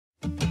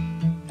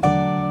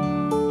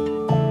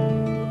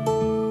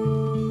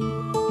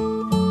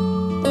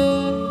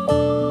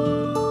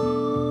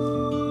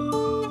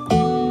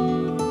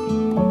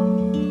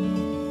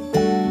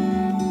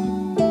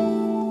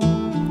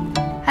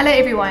Hello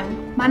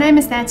everyone, my name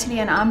is Natalie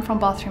and I'm from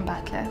Bathroom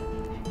Butler.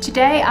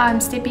 Today I'm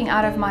stepping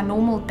out of my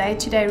normal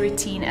day-to-day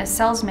routine as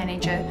sales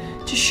manager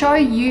to show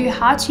you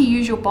how to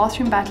use your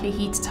Bathroom Butler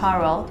heated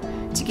towel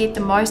roll to get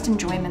the most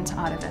enjoyment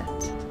out of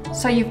it.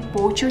 So you've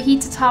bought your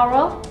heated towel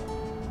roll,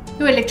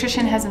 your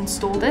electrician has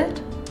installed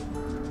it,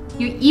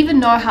 you even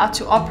know how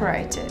to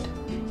operate it.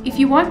 If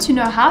you want to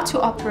know how to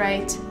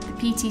operate the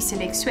PT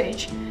Select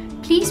switch,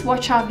 please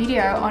watch our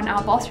video on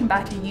our Bathroom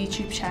Butler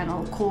YouTube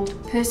channel called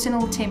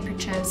Personal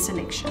Temperature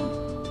Selection.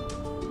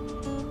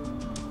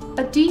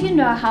 But do you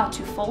know how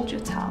to fold your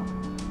towel?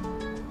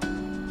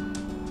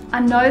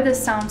 I know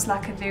this sounds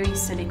like a very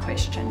silly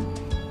question.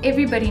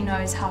 Everybody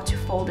knows how to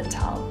fold a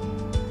towel.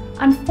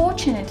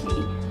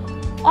 Unfortunately,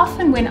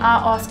 often when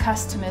I ask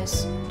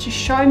customers to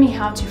show me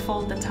how to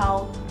fold the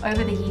towel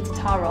over the heated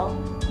towel roll,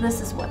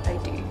 this is what they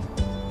do.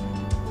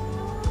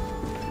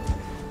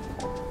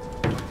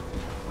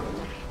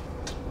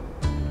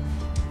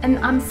 And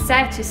I'm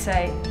sad to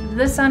say,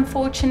 this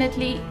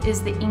unfortunately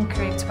is the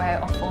incorrect way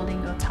of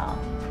folding your towel.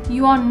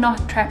 You are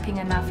not trapping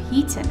enough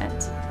heat in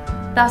it,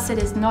 thus it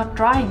is not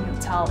drying your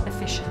towel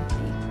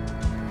efficiently.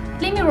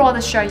 Let me rather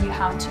show you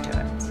how to do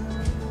it.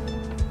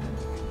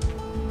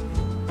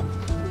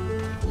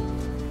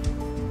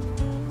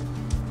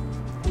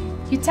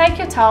 You take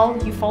your towel,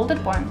 you fold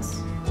it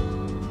once,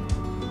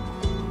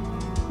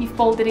 you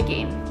fold it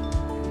again.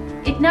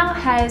 It now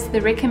has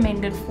the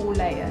recommended 4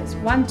 layers,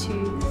 1,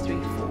 2,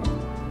 3, 4.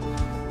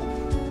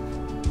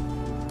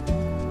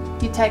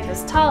 You take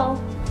this towel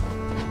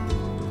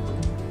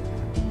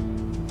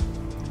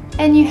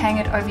and you hang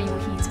it over your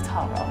heated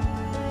towel roll.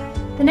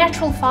 The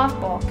natural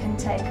 5 bar can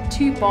take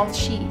 2 bath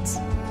sheets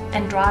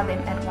and dry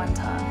them at one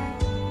time.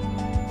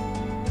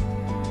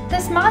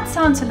 This might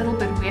sound a little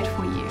bit weird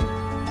for you.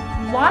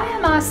 Why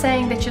am I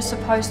saying that you're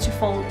supposed to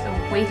fold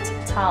a wet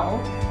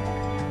towel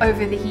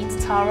over the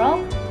heated towel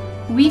roll?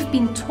 We've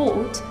been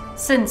taught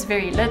since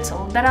very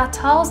little that our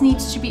towels need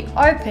to be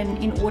open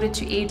in order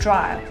to air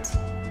dry it.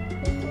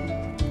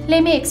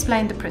 Let me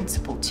explain the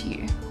principle to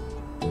you.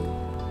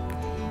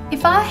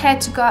 If I had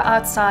to go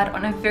outside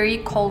on a very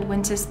cold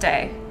winter's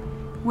day,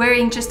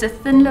 wearing just a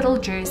thin little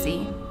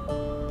jersey,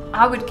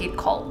 I would get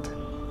cold.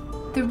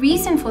 The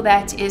reason for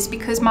that is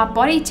because my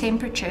body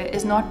temperature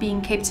is not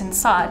being kept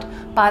inside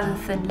by the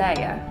thin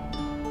layer.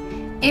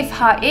 If,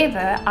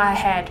 however, I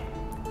had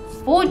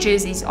 4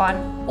 jerseys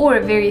on or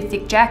a very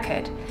thick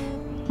jacket,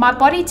 my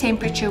body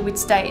temperature would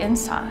stay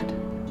inside.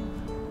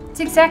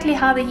 It's exactly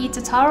how the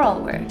heated towel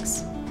roll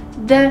works.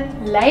 The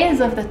layers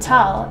of the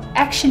towel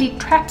actually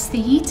traps the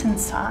heat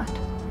inside,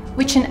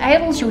 which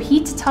enables your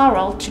heated towel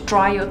roll to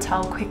dry your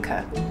towel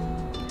quicker.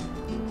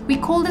 We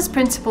call this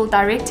principle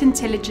direct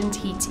intelligent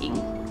heating,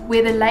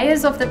 where the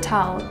layers of the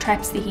towel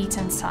traps the heat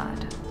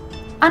inside.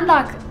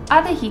 Unlike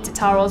other heated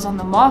towel rolls on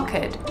the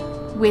market,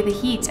 where the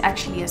heat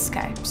actually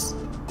escapes.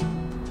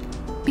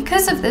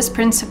 Because of this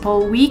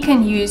principle, we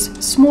can use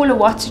smaller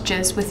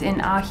wattages within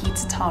our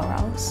heated towel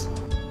rolls.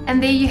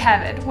 And there you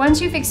have it.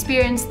 Once you've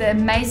experienced the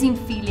amazing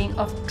feeling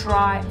of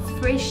dry,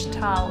 fresh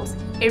towels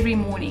every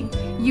morning,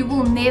 you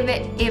will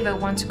never ever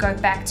want to go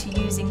back to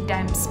using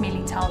damp,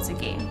 smelly towels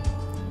again.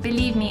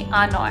 Believe me,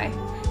 I know.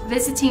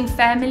 Visiting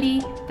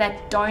family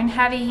that don't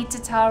have a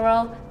heated towel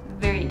roll,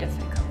 very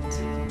difficult.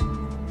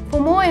 For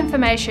more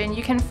information,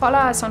 you can follow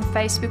us on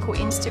Facebook or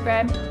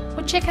Instagram,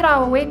 or check out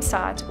our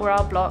website or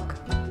our blog.